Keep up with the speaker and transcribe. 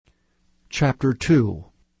Chapter 2.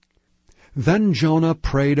 Then Jonah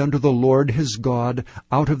prayed unto the Lord his God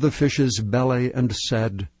out of the fish's belly, and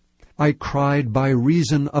said, I cried by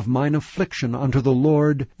reason of mine affliction unto the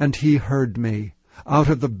Lord, and he heard me. Out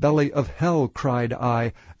of the belly of hell cried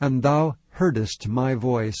I, and thou heardest my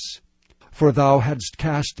voice. For thou hadst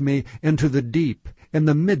cast me into the deep, in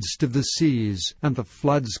the midst of the seas, and the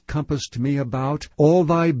floods compassed me about, all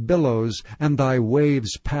thy billows and thy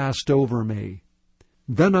waves passed over me.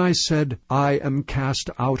 Then I said, I am cast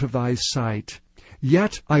out of thy sight.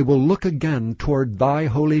 Yet I will look again toward thy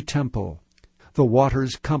holy temple. The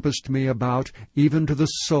waters compassed me about, even to the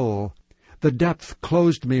soul. The depth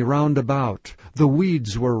closed me round about. The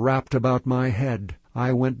weeds were wrapped about my head.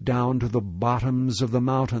 I went down to the bottoms of the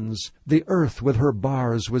mountains. The earth with her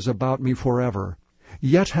bars was about me forever.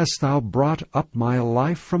 Yet hast thou brought up my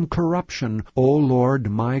life from corruption, O Lord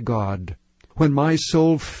my God. When my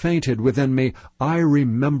soul fainted within me, I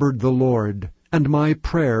remembered the Lord, and my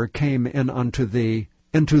prayer came in unto thee,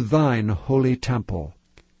 into thine holy temple.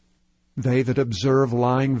 They that observe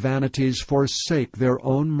lying vanities forsake their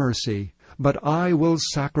own mercy. But I will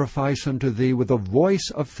sacrifice unto thee with a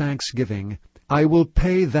voice of thanksgiving. I will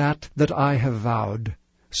pay that I have vowed.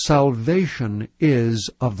 Salvation is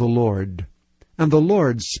of the Lord. And the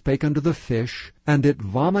Lord spake unto the fish, and it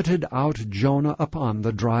vomited out Jonah upon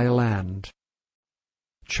the dry land.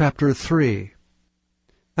 Chapter 3.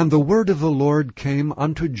 And the word of the Lord came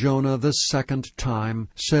unto Jonah the second time,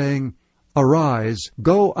 saying, Arise,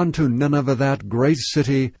 go unto Nineveh, that great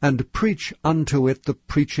city, and preach unto it the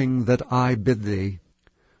preaching that I bid thee.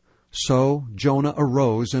 So Jonah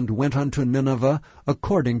arose and went unto Nineveh,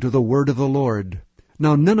 according to the word of the Lord.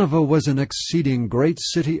 Now Nineveh was an exceeding great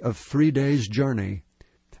city of 3 days' journey.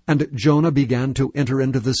 And Jonah began to enter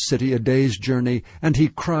into the city a day's journey, and he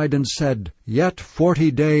cried and said, Yet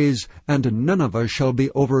 40 days, and Nineveh shall be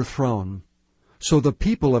overthrown. So the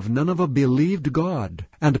people of Nineveh believed God,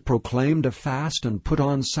 and proclaimed a fast, and put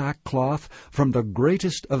on sackcloth, from the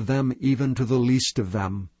greatest of them even to the least of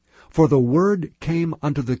them. For the word came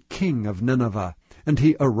unto the king of Nineveh, and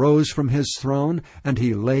he arose from his throne, and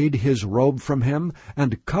he laid his robe from him,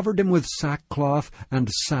 and covered him with sackcloth, and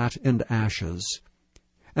sat in ashes.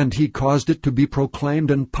 And he caused it to be proclaimed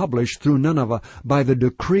and published through Nineveh by the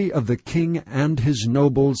decree of the king and his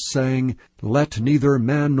nobles, saying, Let neither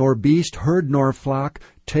man nor beast, herd nor flock,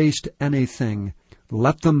 taste anything.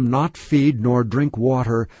 Let them not feed nor drink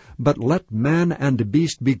water, but let man and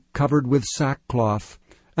beast be covered with sackcloth,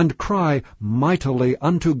 and cry mightily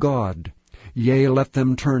unto God. Yea, let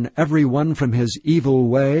them turn every one from his evil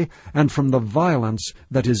way, and from the violence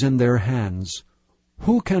that is in their hands.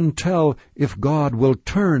 Who can tell if God will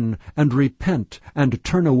turn and repent, and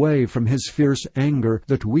turn away from his fierce anger,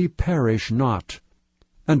 that we perish not?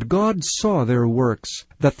 And God saw their works,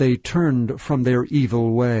 that they turned from their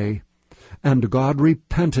evil way. And God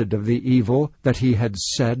repented of the evil that he had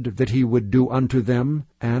said that he would do unto them,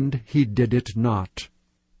 and he did it not.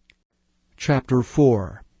 Chapter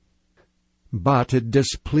 4. But it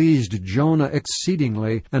displeased Jonah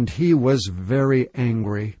exceedingly, and he was very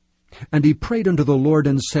angry. And he prayed unto the Lord,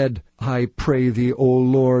 and said, I pray thee, O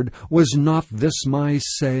Lord, was not this my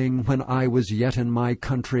saying when I was yet in my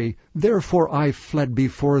country? Therefore I fled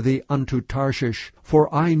before thee unto Tarshish,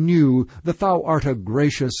 for I knew that thou art a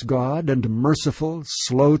gracious God, and merciful,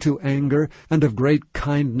 slow to anger, and of great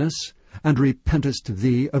kindness, and repentest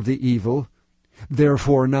thee of the evil.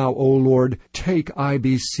 Therefore now, O Lord, take, I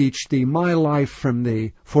beseech thee, my life from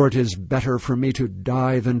thee, for it is better for me to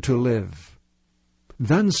die than to live.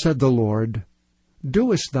 Then said the Lord,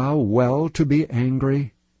 Doest thou well to be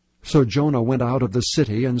angry? So Jonah went out of the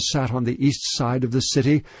city, and sat on the east side of the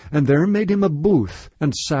city, and there made him a booth,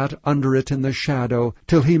 and sat under it in the shadow,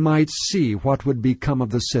 till he might see what would become of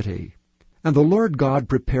the city. And the Lord God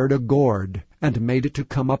prepared a gourd, and made it to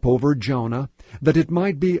come up over Jonah, that it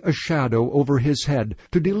might be a shadow over his head,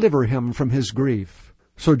 to deliver him from his grief.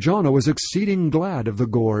 So Jonah was exceeding glad of the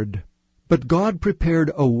gourd. But God prepared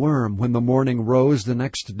a worm when the morning rose the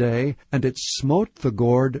next day, and it smote the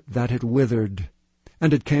gourd that it withered.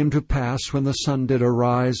 And it came to pass, when the sun did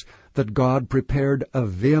arise, that God prepared a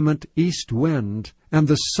vehement east wind, and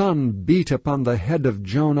the sun beat upon the head of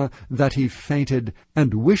Jonah, that he fainted,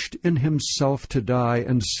 and wished in himself to die,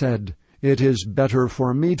 and said, It is better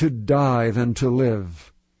for me to die than to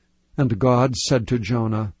live. And God said to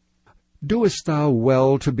Jonah, Doest thou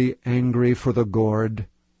well to be angry for the gourd?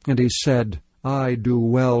 And he said, I do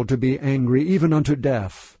well to be angry, even unto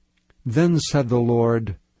death. Then said the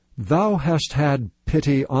Lord, Thou hast had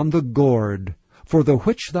pity on the gourd, for the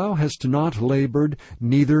which thou hast not labored,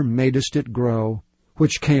 neither madest it grow,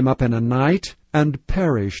 which came up in a night, and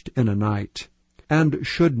perished in a night. And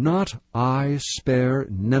should not I spare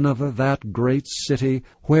Nineveh, that great city,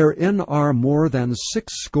 wherein are more than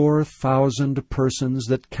 60,000 persons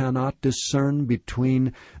that cannot discern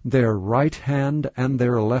between their right hand and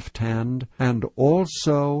their left hand, and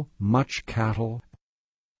also much cattle?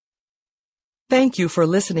 Thank you for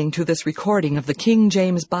listening to this recording of the King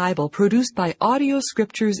James Bible produced by Audio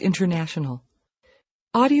Scriptures International.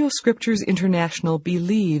 Audio Scriptures International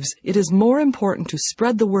believes it is more important to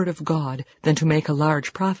spread the Word of God than to make a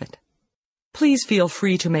large profit. Please feel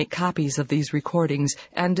free to make copies of these recordings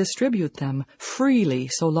and distribute them freely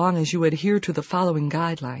so long as you adhere to the following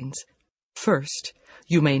guidelines. First,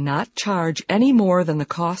 you may not charge any more than the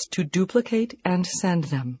cost to duplicate and send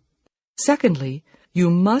them. Secondly, you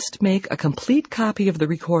must make a complete copy of the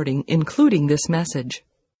recording, including this message.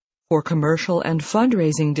 For commercial and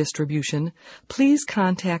fundraising distribution, please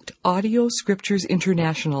contact Audio Scriptures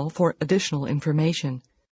International for additional information.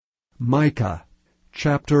 Micah,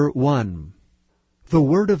 chapter 1. The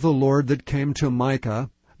word of the Lord that came to Micah,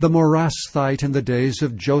 the Morasthite, in the days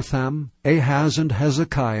of Jotham, Ahaz, and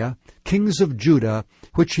Hezekiah, kings of Judah,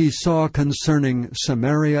 which he saw concerning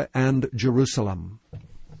Samaria and Jerusalem.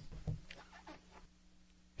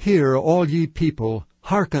 Hear, all ye people,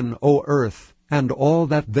 hearken, O earth, and all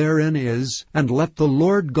that therein is, and let the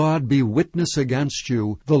Lord God be witness against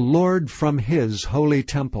you, the Lord from his holy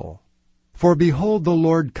temple. For behold, the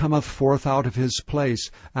Lord cometh forth out of his place,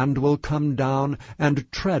 and will come down, and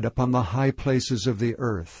tread upon the high places of the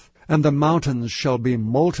earth. And the mountains shall be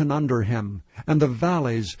molten under him, and the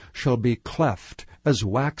valleys shall be cleft, as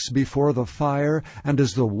wax before the fire, and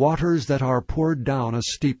as the waters that are poured down a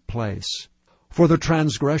steep place. For the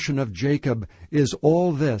transgression of Jacob is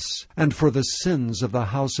all this, and for the sins of the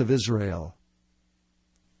house of Israel.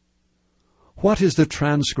 What is the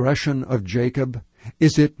transgression of Jacob?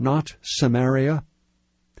 Is it not Samaria?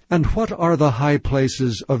 And what are the high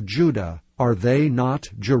places of Judah? Are they not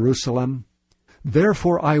Jerusalem?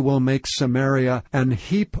 Therefore I will make Samaria an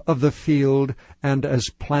heap of the field, and as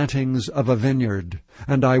plantings of a vineyard.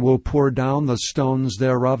 And I will pour down the stones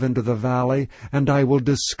thereof into the valley, and I will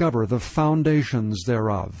discover the foundations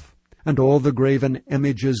thereof. And all the graven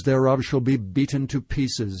images thereof shall be beaten to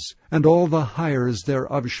pieces, and all the hires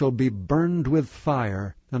thereof shall be burned with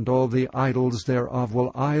fire, and all the idols thereof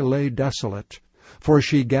will I lay desolate. For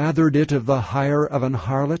she gathered it of the hire of an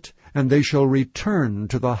harlot, and they shall return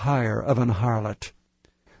to the hire of an harlot.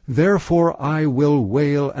 Therefore I will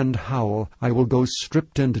wail and howl, I will go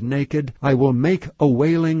stripped and naked, I will make a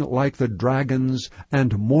wailing like the dragons,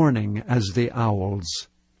 and mourning as the owls.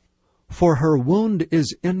 For her wound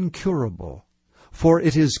is incurable, for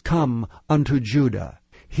it is come unto Judah.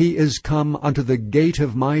 He is come unto the gate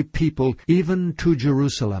of my people, even to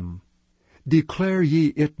Jerusalem. Declare ye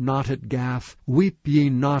it not at Gath, weep ye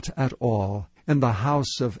not at all. In the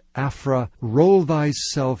house of Aphrah, roll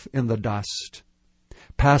thyself in the dust.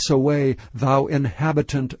 Pass away, thou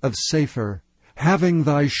inhabitant of Sapher, having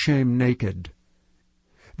thy shame naked.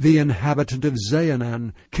 The inhabitant of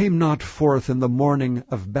Zaanan came not forth in the morning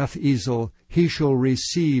of Beth-ezel, he shall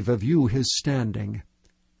receive of you his standing.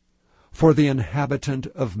 For the inhabitant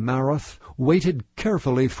of Maroth waited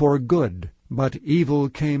carefully for good, but evil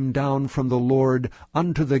came down from the Lord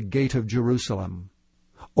unto the gate of Jerusalem.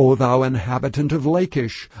 O thou inhabitant of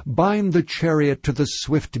Lachish, bind the chariot to the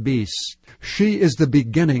swift beast. She is the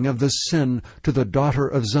beginning of the sin to the daughter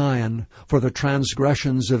of Zion, for the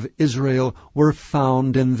transgressions of Israel were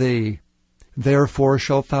found in thee. Therefore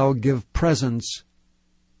shalt thou give presents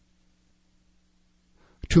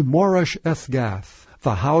to Morosh-ethgath.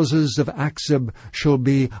 The houses of Achzib shall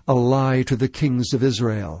be a lie to the kings of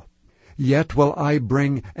Israel. Yet will I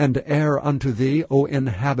bring an heir unto thee, O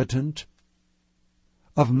inhabitant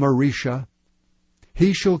of Marisha.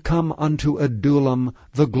 He shall come unto Adullam,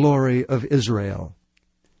 the glory of Israel.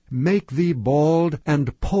 Make thee bald,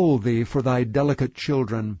 and poll thee for thy delicate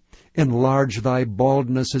children. Enlarge thy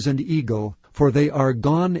baldness as an eagle, for they are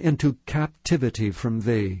gone into captivity from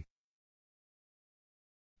thee.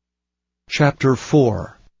 Chapter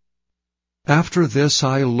 4. After this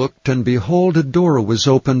I looked, and behold, a door was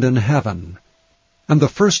opened in heaven. And the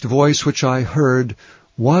first voice which I heard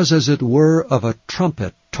was as it were of a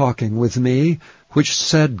trumpet talking with me, which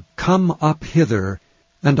said, Come up hither,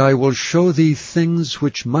 and I will show thee things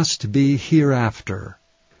which must be hereafter.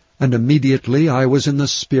 And immediately I was in the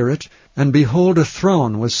Spirit, and behold, a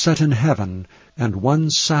throne was set in heaven, and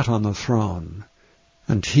one sat on the throne.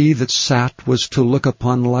 And he that sat was to look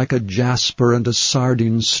upon like a jasper and a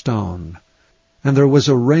sardine stone. And there was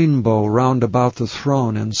a rainbow round about the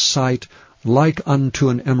throne in sight, like unto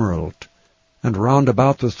an emerald. And round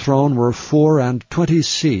about the throne were 24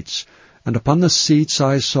 seats, and upon the seats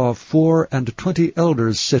I saw 24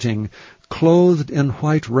 elders sitting, clothed in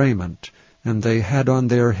white raiment, and they had on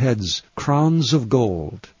their heads crowns of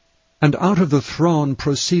gold. And out of the throne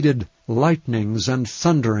proceeded lightnings and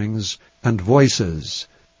thunderings and voices.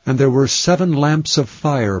 And there were 7 lamps of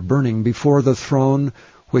fire burning before the throne,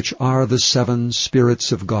 which are the 7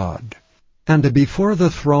 spirits of God. And before the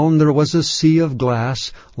throne there was a sea of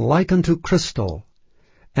glass, like unto crystal.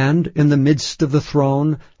 And in the midst of the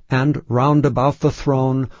throne, and round about the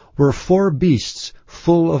throne, were 4 beasts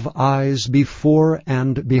full of eyes before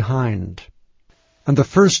and behind. And the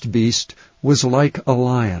first beast was like a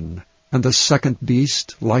lion, and the second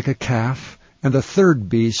beast like a calf, and the third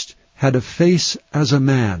beast had a face as a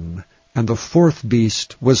man, and the fourth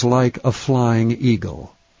beast was like a flying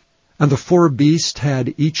eagle. And the 4 beasts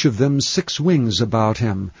had each of them 6 wings about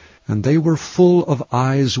him, and they were full of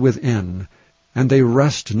eyes within, and they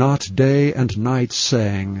rest not day and night,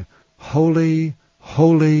 saying, Holy,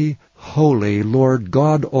 holy, holy, Lord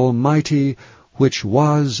God Almighty, which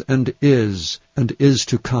was and is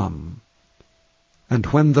to come. And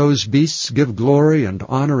when those beasts give glory and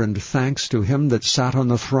honor and thanks to him that sat on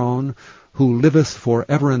the throne, who liveth for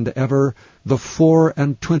ever and ever, the 24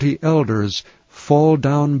 elders fall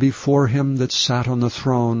down before him that sat on the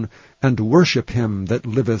throne, and worship him that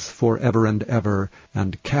liveth for ever and ever,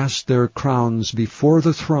 and cast their crowns before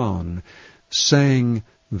the throne, saying,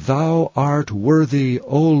 Thou art worthy,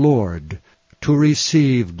 O Lord, to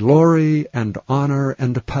receive glory and honor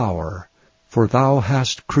and power, for thou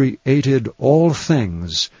hast created all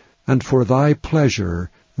things, and for thy pleasure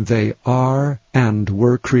they are and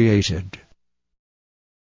were created.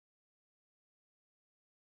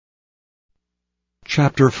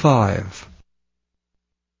 Chapter 5.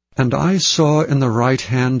 And I saw in the right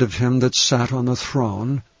hand of him that sat on the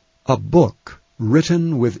throne a book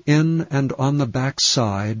written within and on the back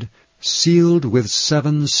side, sealed with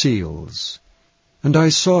 7 seals. And I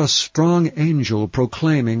saw a strong angel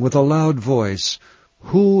proclaiming with a loud voice,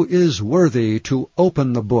 Who is worthy to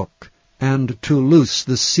open the book, and to loose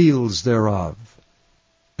the seals thereof?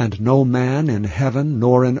 And no man in heaven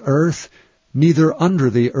nor in earth, neither under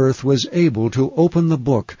the earth, was able to open the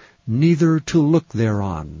book, neither to look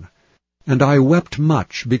thereon. And I wept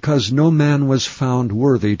much, because no man was found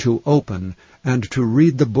worthy to open, and to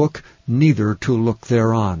read the book, neither to look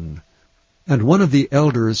thereon. And one of the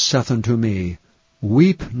elders saith unto me,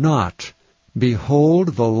 Weep not. Behold,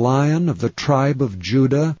 the Lion of the tribe of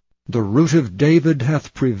Judah, the Root of David,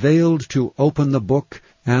 hath prevailed to open the book,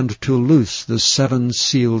 and to loose the 7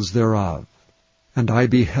 seals thereof. And I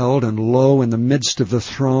beheld, and lo, in the midst of the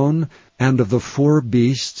throne, and of the 4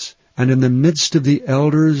 beasts, and in the midst of the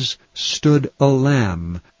elders, stood a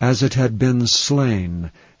lamb, as it had been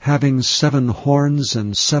slain, having 7 horns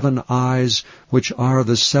and 7 eyes, which are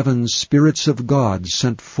the 7 spirits of God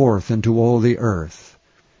sent forth into all the earth.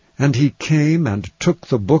 And he came and took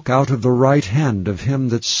the book out of the right hand of him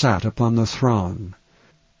that sat upon the throne.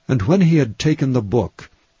 And when he had taken the book,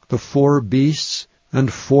 the 4 beasts and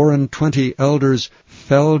 24 elders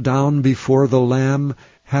fell down before the Lamb,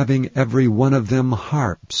 having every one of them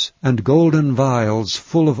harps and golden vials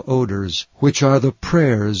full of odors, which are the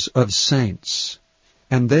prayers of saints.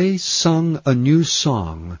 And they sung a new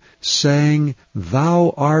song, saying,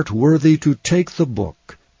 Thou art worthy to take the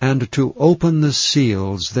book, and to open the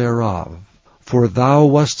seals thereof. For thou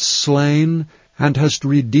wast slain, and hast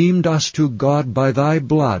redeemed us to God by thy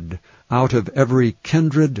blood, out of every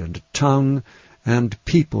kindred and tongue, and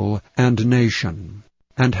people and nation,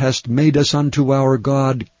 and hast made us unto our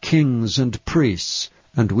God kings and priests,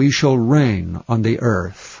 and we shall reign on the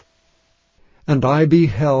earth. And I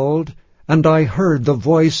beheld, and I heard the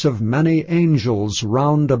voice of many angels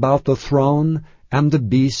round about the throne, and the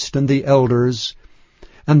beast and the elders,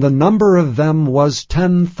 and the number of them was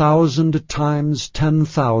 10,000 times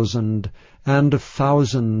 10,000, and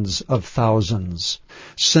thousands of thousands,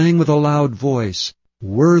 saying with a loud voice,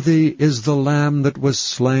 Worthy is the Lamb that was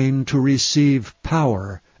slain to receive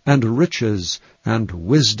power, and riches, and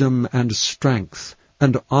wisdom, and strength,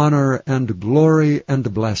 and honor, and glory,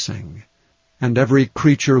 and blessing. And every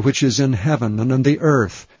creature which is in heaven, and in the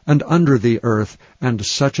earth, and under the earth, and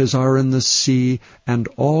such as are in the sea, and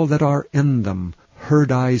all that are in them,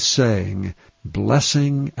 heard I saying,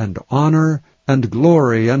 Blessing, and honor, and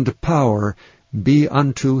glory, and power be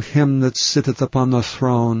unto him that sitteth upon the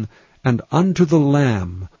throne, and unto the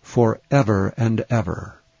Lamb for ever and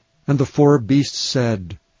ever. And the 4 beasts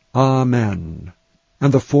said, Amen.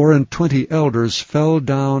 And the 24 elders fell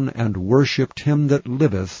down and worshipped him that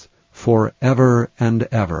liveth for ever and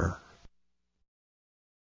ever.